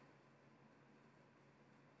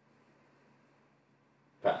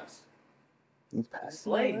 Pass. You pass.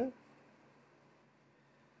 Slay. I'm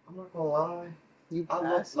not gonna lie. You I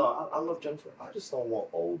pass. love Jennifer. I just don't want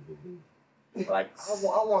old booty. Like I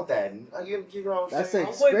want that. You know what I'm That's saying?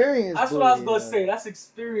 experience. That's what I was booty, gonna man. say. That's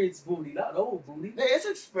experience booty, not old booty. Yeah, it's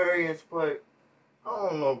experience, but I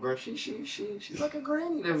don't know, girl. She's like a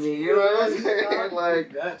granny to me. You know what I'm saying?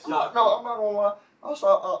 Like, I'm not gonna lie. Also,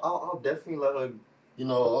 I'll definitely let her, you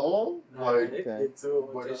know, alone. Like, Okay.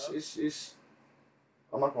 but it's.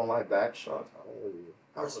 I'm not gonna lie. Back shots. I don't really.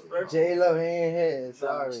 I respect. J Lo ain't here.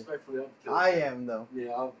 Sorry. Respectfully, I am though.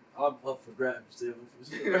 Yeah, I'm up for grabs, J Lo, for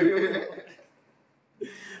sure.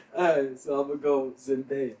 Alright, so I'm gonna go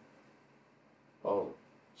Zendaya. Oh.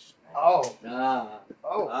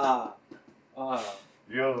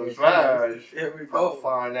 Yo, smash. Here we go.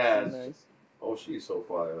 Fine ass. Nice. Oh, she's so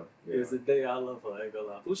fire. Yeah. Zendaya, I love her. I ain't gonna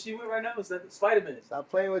lie. Who's she with right now? Is that Spider-Man? Stop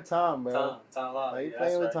playing with Tom, bro. Tom Why Lyle. you Yeah,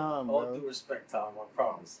 playing with that's right. Tom, All bro? due respect, Tom. I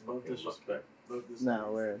promise. No disrespect. No disrespect.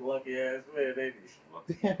 Nah, where? Lucky ass man, ain't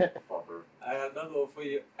he? Fucker. I got another one for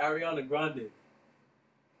you. Ariana Grande.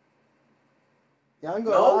 Y'all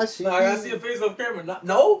gonna No, lie, I gotta see your face on camera.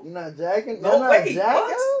 No, You not jacking? No, Y'all not wait, jacking?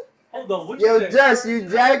 what? Hold on. What Yo, you saying? Jess, you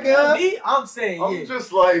jacking up? Me? I'm saying I'm yeah.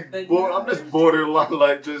 just like, Then I'm just borderline,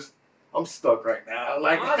 like, just, I'm stuck right now.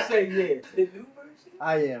 Like, I'm saying yeah. The new version?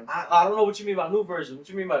 I am. I don't know what you mean by new version. What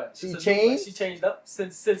you mean by that? She It's a changed? She changed up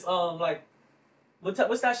since like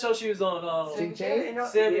what's that show she was on? She changed?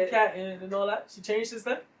 Sammy Cat and all that. She changed since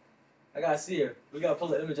then. I gotta see her. We gotta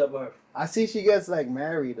pull an image up of her. I see she gets like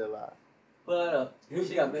married a lot. But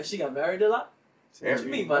she got married a lot. What you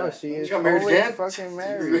mean by No, that? she is got married always again? fucking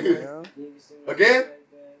married, you know? Again?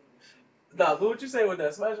 Nah, but what you say with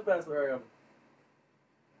that? Smash or pass for Ariana?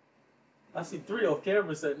 I see 3 off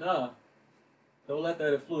camera said nah. Don't let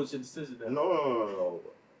that influence your decision. Then. No.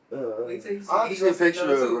 Wait till you see I'll see a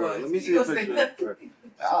picture of her. Let me see a He picture of her.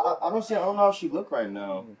 I don't know how she look right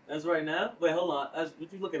now. That's right now? Wait, hold on. What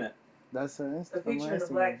you looking at? That's her The Instagram. picture of the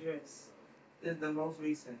black dress is the most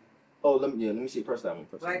recent. Oh, let me see. Press that one.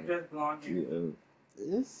 Black dress, blonde hair. Yeah.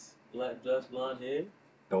 This? Black dress, blonde hair.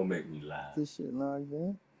 Don't make me laugh. This shit logged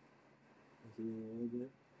in?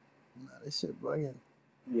 Nah, this shit bugging.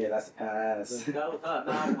 Yeah, that's a pass.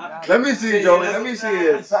 Let me see, Joey. Let me see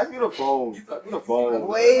it. Pass me the phone. Pass me the phone.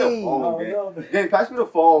 Wait. Pass me the phone, gang. Gang, pass me the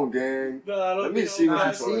phone, gang. No, I don't Let me think see I'll what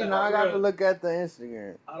pass you on See, that, now I for got real. to look at the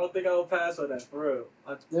Instagram. I don't think I will pass on that, for real.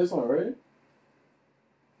 This one, right?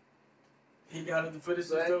 He got it to finish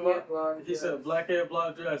his Black still hair, up. blonde He said dress. black hair,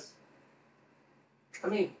 blonde dress. I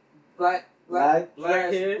mean, black Black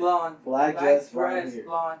dress, hair, blonde. black dress, blonde hair.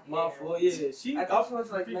 blonde My hair. fault, yeah. She, I think she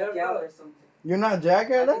was like Met Gala or something. You're not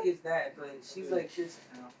jacking I her? think it's that, but she's like this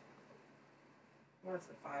now. What's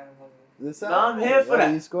the final one? This Nah, I'm here for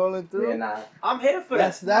that. You scrolling through? Yeah, nah. I'm here for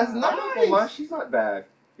That's that. I'm not gonna lie, nice. she's not bad.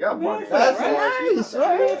 Yeah, I'm here money. for that, That's right? nice,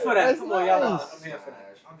 I'm here right? for that. That's Come on, y'all. nice. I'm here for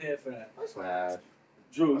that. I'm here for that. Smash.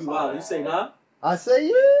 Drew, you wow. You say nah? I say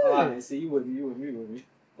yeah. Alright, see, you with me.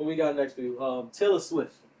 What we got next for you? Taylor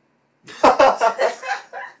Swift.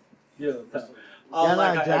 Yeah. I Y'all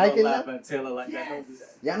not jacking laugh that? at Taylor like that. Don't do that.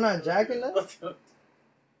 Y'all not jacking that?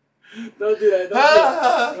 Don't do that.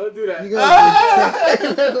 Don't do that. You gonna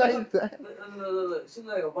do Taylor like that? Look. She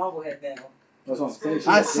look like a bobblehead now. That's what I'm saying.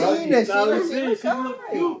 I seen it. Nah, She she look look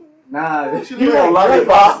cute. Nah, She look like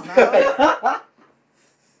lollipop.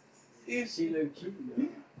 She look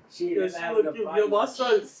cute. She Yeah, is she having a look cute. body. Yo, my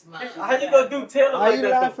son. How you gonna do Taylor Why like you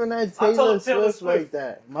that? laughing at I Taylor told Taylor Swift like Swift.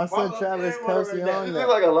 that? My Why son would Travis Taylor Kelsey wear that? on She that. look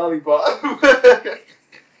like a lollipop.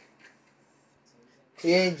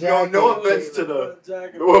 He ain't No, jacking. no offense to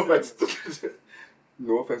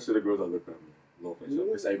no offense to the girls that look at me. No offense.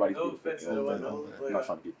 Because everybody's No beautiful. offense to the ones that look I'm like not that.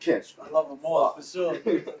 trying to get canceled. I love them more for sure.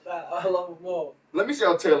 I love them more. Let me see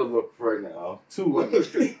how Taylor look right now.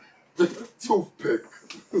 Toothpick.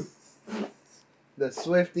 The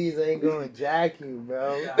Swifties ain't gonna jack you,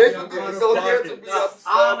 bro. They forget so here to be upset.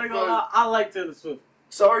 I like Taylor Swift.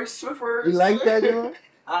 Sorry, Swiffer. You like that, you know?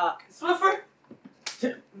 Swiffer?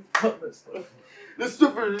 The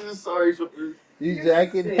Swiffer is sorry, Swiffer. You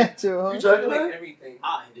jacking at your You home? jacking Like that? everything.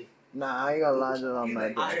 I hate it. Nah, I ain't gonna lie to I'm not I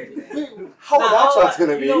jacking. hate it. How that shot's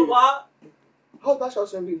gonna be? You know why? How that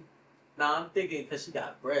shot's gonna be? Nah, I'm thinking because she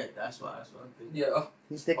got bread. That's why I'm thinking. Yeah.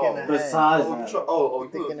 He's thick in the the head. size. Oh,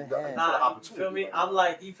 Thick in the head. Nah, you feel me? I'm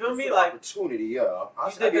like, you feel me? Like, opportunity, yeah.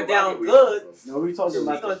 you stick it down good. No, we talking She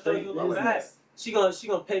about gonna the throw straight you a little business. back. She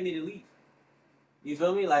gonna pay me to leave. You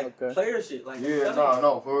feel me? Like Okay. player shit. Like Yeah,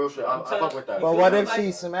 no, for real shit. I fuck with that. But You what feel if me?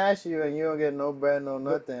 she smash you and you don't get no bread, no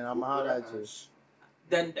nothing? I'ma holler at you.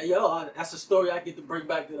 Then that's a story I get to bring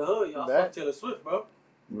back to the hood. Y'all Bet. fuck Taylor Swift, bro.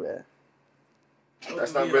 Yeah. Don't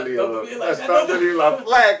That's do not me really don't do me like that's that. not Don't do- really like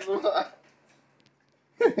flex.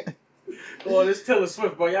 Come on, it's Taylor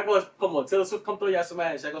Swift, bro. Y'all gonna come on. Taylor Swift come throw y'all some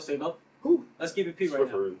ass. Y'all gonna say no? Who? Let's keep it P right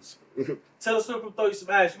now. Swiffers. Taylor Swift come throw you some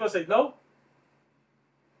ass. You gonna say no?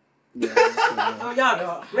 Yeah. Oh,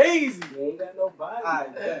 y'all crazy. You ain't got no body.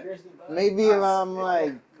 Alright, bet. Maybe if I'm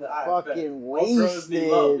like fucking girls need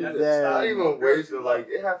love. wasted, Yeah, It's not then even wasted. Like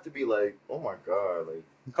it have to be like, oh my god, like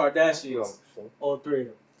Kardashians. All three of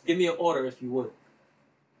them. Give me an order if you would.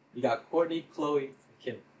 You got Courtney, Chloe, and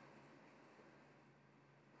Kim.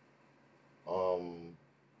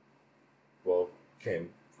 Well, Kim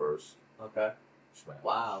first. Okay. Smash.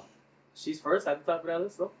 Wow. She's first at the top of that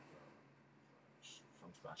list, though.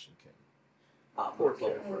 I'm smashing Kim. Poor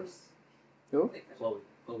Chloe first. who?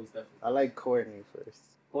 Chloe's definitely. I like Courtney first.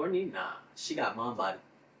 Courtney? Nah. She got mom body.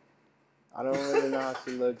 I don't really know how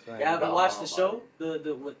she looks right You haven't now. watched the show? The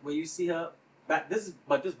where you see her back this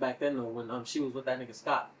back then though when she was with that nigga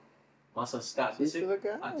Scott. My son Scott. She used to look I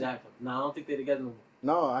alright. jacked him. Nah, I don't think they're together no more.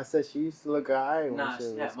 No, I said she used to look alright when Nah, she she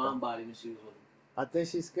was had with mom Scott. body when she was with him. I think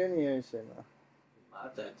she's skinny and shit now. I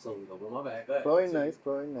jacked Chloe though, but my bad. Go ahead. Chloe nice,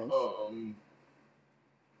 Chloe nice.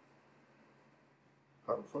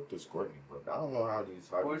 How the fuck does Courtney look? I don't know how these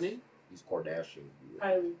Courtney? these Kardashians do it.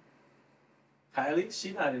 Kylie. Kylie?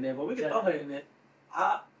 She not in there, but we can throw her in there.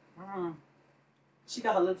 She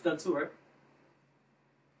got her lips done too, right?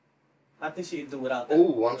 I think she can do without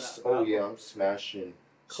that. I'm smashing.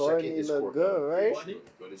 Courtney Second is look Courtney. good, right? Courtney?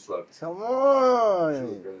 Good as fuck. Come She on.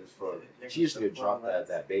 look good as fuck. She used to drop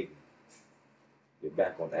that baby. get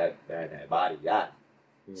back on that body. Yeah.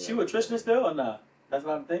 She with Tristan still or not? That's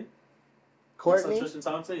not a thing? Courtney? Tristan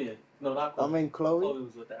Thompson, yeah. No, not I Chloe. mean Chloe. Chloe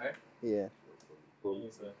was with that, right? Yeah.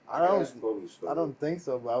 Yeah. I don't think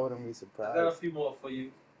so, but I wouldn't be I surprised. got a few more for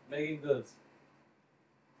you. Megan Goods.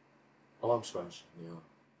 Oh, I'm Spanish. Yeah.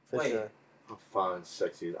 For Wait. sure. How fine,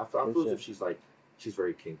 sexy. I feel as if she's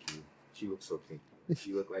very kinky. She looks so kinky.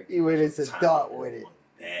 She look like He went into dark with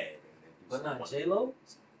it. But not J-Lo?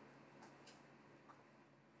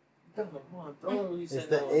 Come on, don't you It's say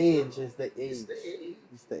the no. age. It's the age. It's the age.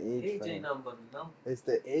 It's the age Age for ain't him. nothing but a number. It's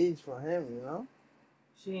the age for him, you know?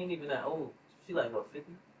 She ain't even that old. She like, what,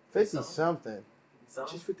 50? 50 something. Something?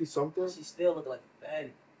 She's 50 something. She still look like a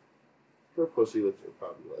baddie. Her pussy looks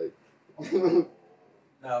probably like.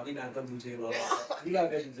 Nah, we not gonna do J-Lo. We not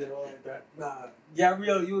gonna do J-Lo like that. Nah.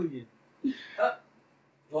 Gabrielle Union.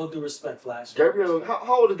 All due respect, Flash. Gabrielle,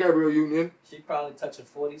 how old is Gabrielle Union? She probably touching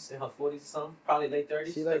 40s, in her 40s or something. Probably late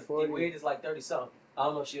 30s. She like 40. D-Wade is like 30 something. I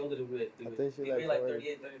don't know if she older than Wade. I think she D-Wade like like 40.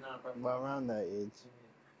 38, 39 probably. But around that age.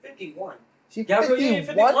 51. She Gabrielle Union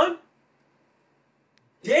 51?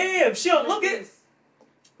 Damn, she don't look it.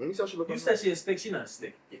 Let me see how she look. You said she a stick. She not a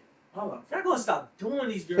stick. Hold on. Y'all gonna stop doing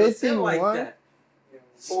these girls. They're like 51? that.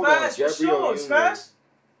 Hold on, Smash for Gabrielle sure. Union. Smash.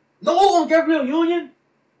 No, Gabrielle Union.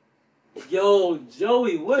 Yo,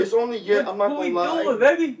 Joey, what? It's only yet. I'm not what gonna we lie. doing,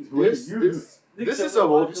 baby? This is a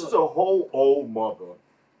whole old mother.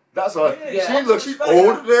 That's her. Yeah. She's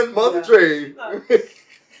older than Mother Dre.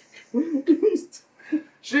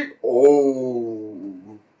 She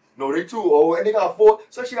old. No, they too old, and they got 4.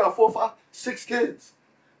 So she got 4, 5, 6 kids.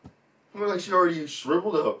 I mean, like she already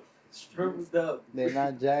shriveled up. Shriveled up. They're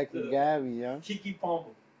not Jack and Gabby, yo. Kiki Palmer.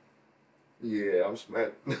 Yeah, I'm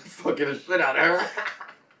fucking the shit out of her.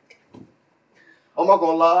 I'm not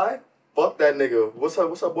gonna lie. Fuck that nigga. What's her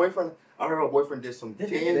boyfriend? I heard her boyfriend did some They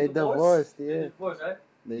They 10. divorced, They yeah. divorced, right?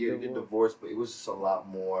 They Yeah, they did divorce, but it was just a lot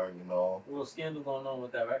more, you know. A little scandal going on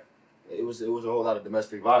with that, right? It was a whole lot of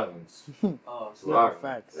domestic violence. Oh, It's a lot.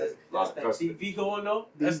 Facts. That's that TV going on.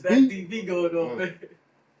 That's DV? that TV going on, man.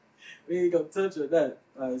 We ain't gonna touch on that.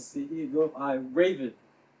 All right, see, here you go. All right, Raven.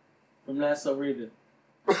 From That's So Raven.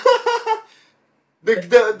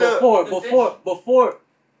 Before.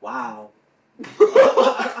 Wow.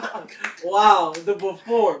 Wow, the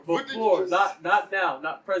before, What did you just- not now,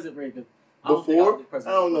 not present Raven. Before? think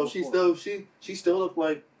present I don't know. Raven, She still looked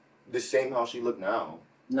like the same how she look now.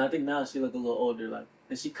 No, I think now she look a little older, like,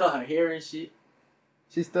 and she cut her hair and shit.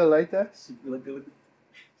 She still like that? She look good.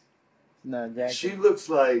 Nah, Jack. She looks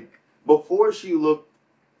like before she looked.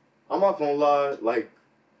 I'm not gonna lie.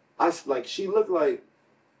 She looked like.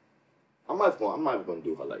 I'm not even gonna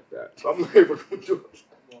do her like that. I'm not even gonna do her.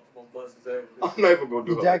 I'm not even gonna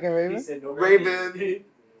do her. Jack and He Raven? said no Raven.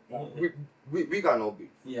 We got no beef.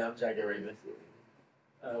 Yeah, I'm Jack and Raven.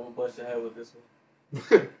 We'll bust your head with this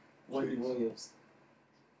one. Wendy Williams.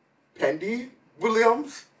 Pendy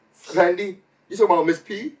Williams. Pendy. You talking about Miss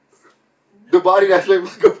P? The body that's shaped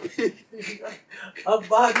like a P. Her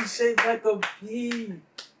body shaped like a P.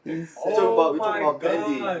 We Oh talking my about God.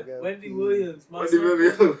 Pendy. Wendy Williams. My Wendy son,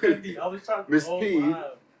 Williams. Wendy. I was trying to. Miss oh, P.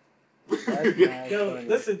 Wow. That's mad Yo, funny.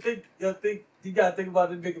 listen, you gotta think about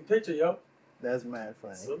the bigger picture, yo. That's mad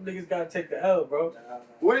funny. Some niggas gotta take the L, bro.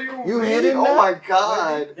 What are you? You really? hit him Oh now? my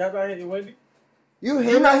God! Y'all not hitting Wendy? You You're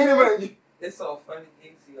hitting not that? hitting. It's so funny.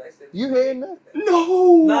 I said, You hitting that?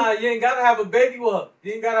 No. Nah, you ain't gotta have a baby with her.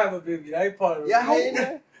 You ain't gotta have a baby. That ain't part of it. Yeah, hitting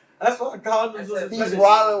that? That's why condoms was a He's fetish.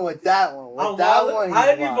 wilding with that one. With I'm that wildin'. one, I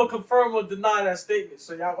didn't he's even wilding. confirm or deny that statement,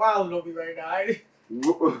 so y'all wilding on me right now. I ain't-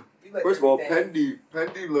 you like First of all, everything.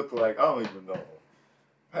 Pendy looked like I don't even know.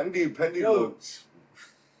 Pendy Yo. looked.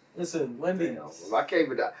 Listen, Wendy. Damn, I can't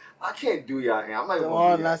even. I can't do y'all. I'm not even Come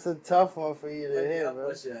gonna on, do that's a tough one for you to Wendy, hit, I'll bro.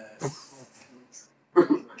 bust your ass.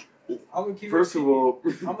 I'm gonna keep First it of P. all,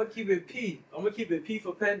 I'm gonna keep it P. I'm gonna keep it P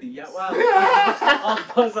for Pendy. Yeah, wow. I'm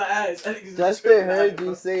bust her ass. That nigga's Justin tripping heard out, you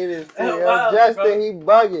bro. say this too. Hell, Yo, wow, Justin, bro. he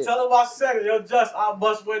bugging. Tell him I said it. Yo, Just, I'll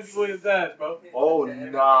bust Wendy Williams' ass, bro. oh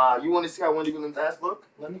nah, you want to see how Wendy Williams' ass look?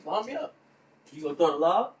 Let me line me up. You gonna throw the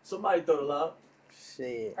lob? Somebody throw the lob.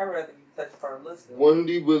 Shit. I'd rather you touch Carlissa.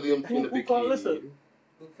 Wendy Williams in a Who Carlissa? bikini.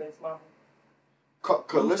 Blueface mama.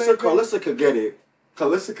 Carlissa could get it.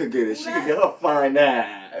 Carlissa could get it. She could get her fine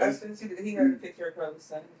ass. That's when he got a picture of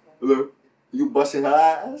Carlissa. Look, you busting her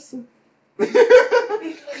ass.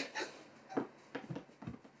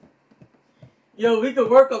 Yo, we can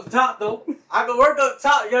work up top though. I can work up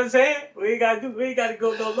top. You know what I'm saying? We ain't gotta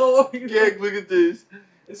go no lower. Yeah, look at this.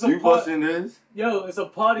 It's a You party. busting this? Yo, it's a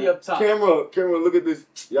party up top. Camera, look at this.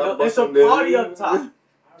 Y'all Yo, it's a busting this. party up top.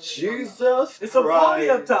 Jesus It's a party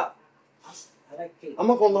up Christ. top. like cake. I'm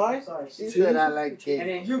not gonna lie. I'm sorry. She said I like And cake.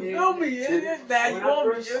 then You feel me? It is that. You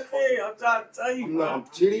want me? Okay, I'm trying to tell you. I'm not. I'm To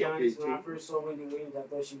be titty. honest, when I first saw Wendy Williams, I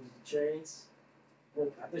thought she was the trans. I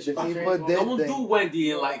thought she The was people trans. did Don't think. do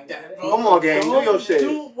Wendy in like that, bro. Come on, gang. Do your Don't shit.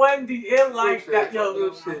 do Wendy in like that, yo. When I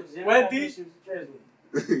was young, I Wendy? thought she was a trans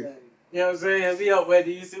woman. You know what I'm saying? Be up,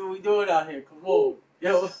 Wendy. You see what we doing out here? Come on,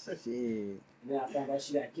 yo. Shit. And then I found out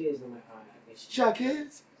she got kids, and I'm like, alright, I guess She got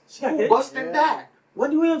kids? She got Who kids. busted Yeah. that?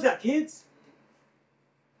 Wendy Williams got kids.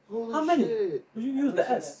 Holy How many? shit. You use the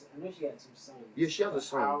S. I know she got some sons. Yeah, she has a I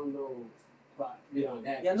son. don't know about beyond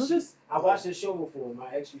that. Yeah, no, just. I watched the show before. My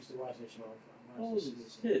ex used to watch the show. I watched Holy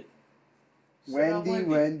the shit. Wendy, I ain't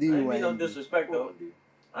mean no Wendy. disrespect though.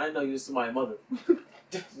 I didn't know you was somebody's mother.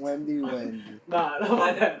 Wendy. Nah, no,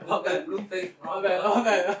 my bad. My bad. Blue face. My bad. My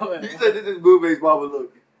bad. My He bad. said this is Blueface Mama,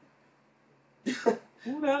 look.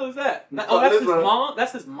 Who the hell is that? Oh, Oh, that's this his one. mom?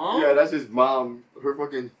 That's his mom? Yeah, that's his mom. Her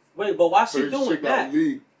fucking. Wait, but why she Her doing shit got that?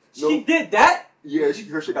 leaked. She did that? Yeah,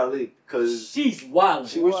 her shit got leaked. Because She's wild.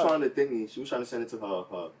 she was trying to thingy. She was trying to send it to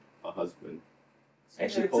her husband.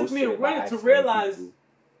 And It took me a posted it by minute to accident, realize people.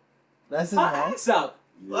 That's his my mom. ass out.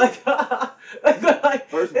 Yeah. Like,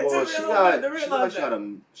 First it of all, took me she a little bit to looked like realize she got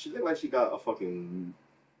that. she looked like she got a fucking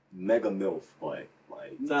mega milf, like.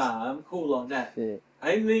 Nah, I'm cool on that. Shit.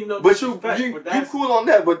 I didn't even know. But you but that's, cool on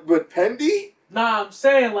that, but Pendy, Nah, I'm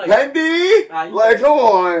saying like, Pendy, Nah, you- like come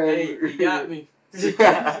on. hey, you got me. You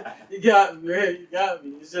got me, man. You got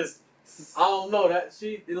me. It's just, I don't know that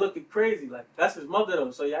it looking crazy. Like that's his mother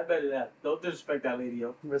though, so y'all better that. Don't disrespect that lady,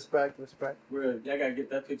 yo. Respect. Real, y'all gotta get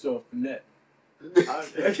that picture off the net.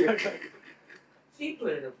 She put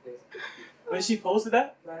it up there. When she posted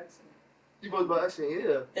that, Right? She was by accident,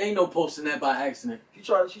 yeah. ain't no posting that by accident. She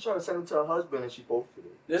tried to send it to her husband and she posted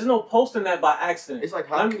it. There's no posting that by accident. It's like,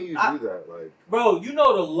 how can you do that? Like, Bro, you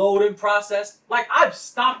know the loading process. Like I've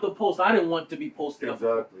stopped the post. I didn't want to be posted up.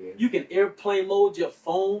 exactly. You can airplane mode your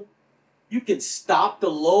phone. You can stop the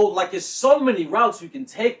load. Like there's so many routes you can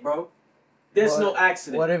take, bro. There's no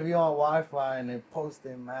accident. What if you on Wi-Fi and they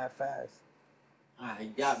posting mad fast? Ah, you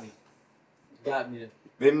got me. You got me.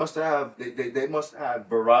 They must have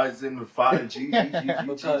Verizon 5G.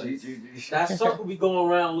 Because that circle be going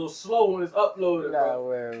around a little slow when it's uploaded, Nah, bro.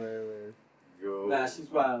 where? Yo. Nah, she's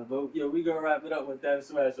wild, bro. Yeah, we gonna wrap it up with that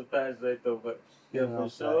smash or pass right though. But yeah, No, for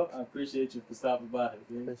sure, facts. I appreciate you for stopping by.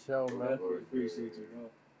 Man. For sure, man. Definitely appreciate you, bro.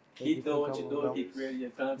 Thank you Keep for doing what coming, you're doing. bro. Keep creating your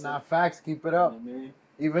content. Nah, facts. Keep it You know up. what I mean?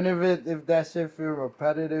 Even if that shit feel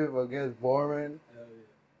repetitive or gets boring, Hell yeah.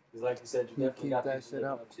 Because like you said, you You definitely keep got that people shit looking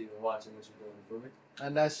up. up to you and watching what you're doing. You feel me?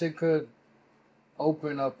 and that shit could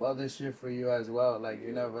open up other shit for you as well. Like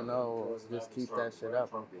you never know. Just keep that shit up.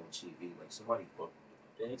 Trump on TV, like somebody book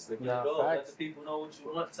Thanks. Let Nah, go. Let facts. the people know what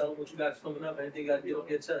you want. Tell them what you got coming up. Anything you got to get off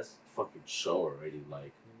your chest. fucking show already.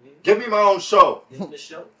 Like, Mhm. give me my own show. Give him the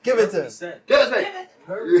show. Give You it heard to what him. he said. Get us back. You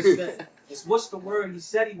heard what he said. It's what's the word? He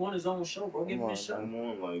said he want his own show, bro. Give Come him on, his show. Come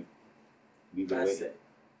on, like, we been That's waiting. it.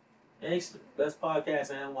 Thanks. Best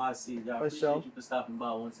podcast in NYC. Y'all For appreciate sure. you for stopping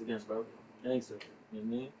by once again, bro. Thanks. You know what I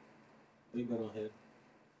mean? We good on here.